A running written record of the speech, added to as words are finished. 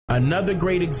Another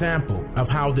great example of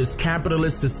how this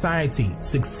capitalist society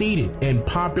succeeded in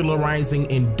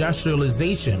popularizing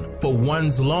industrialization for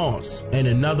one's loss and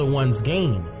another one's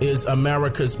gain is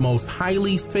America's most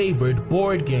highly favored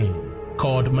board game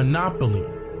called Monopoly.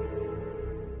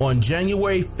 On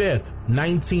January 5th,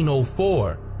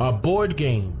 1904, a board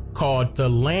game called the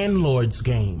Landlord's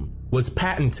Game was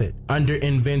patented under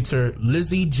inventor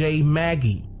Lizzie J.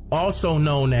 Magie, also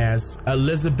known as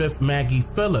Elizabeth Maggie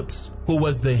Phillips, who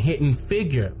was the hidden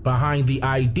figure behind the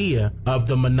idea of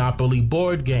the Monopoly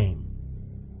board game.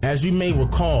 As you may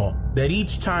recall, that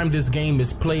each time this game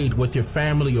is played with your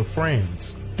family or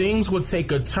friends, things will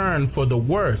take a turn for the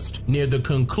worst near the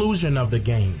conclusion of the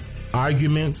game.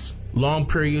 Arguments, long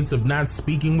periods of not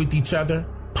speaking with each other,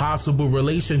 possible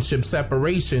relationship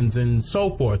separations, and so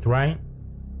forth, right?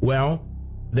 Well,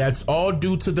 that's all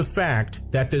due to the fact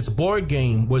that this board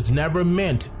game was never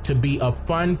meant to be a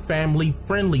fun,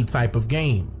 family-friendly type of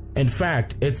game. In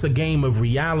fact, it's a game of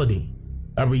reality,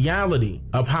 a reality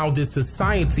of how this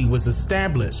society was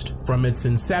established from its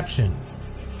inception.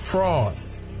 Fraud.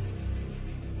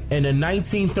 In a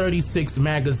 1936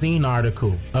 magazine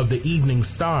article of the Evening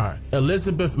Star,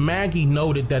 Elizabeth Magie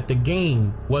noted that the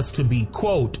game was to be,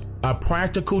 quote, a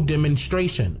practical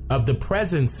demonstration of the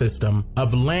present system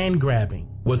of land grabbing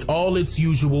with all its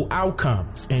usual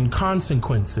outcomes and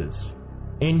consequences,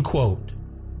 end quote.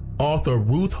 Author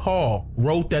Ruth Hall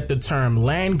wrote that the term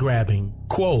land grabbing,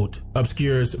 quote,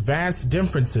 obscures vast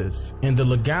differences in the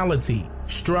legality,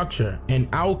 structure, and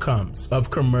outcomes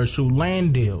of commercial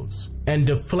land deals, and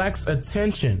deflects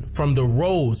attention from the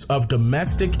roles of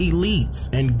domestic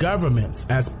elites and governments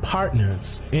as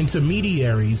partners,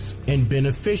 intermediaries, and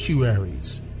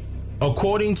beneficiaries.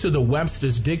 According to the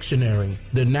Webster's Dictionary,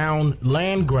 the noun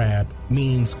land grab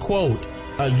means, quote,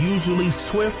 a usually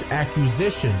swift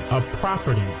acquisition of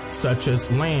property such as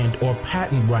land or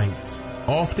patent rights,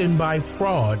 often by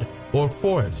fraud or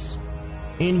force,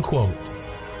 end quote.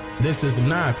 This is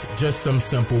not just some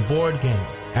simple board game,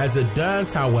 as it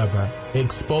does, however,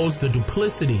 expose the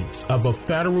duplicities of a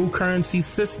federal currency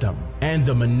system and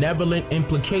the malevolent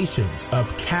implications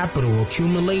of capital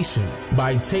accumulation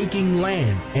by taking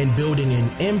land and building an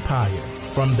empire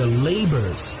from the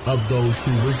labors of those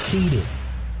who were cheated.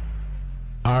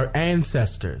 Our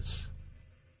ancestors.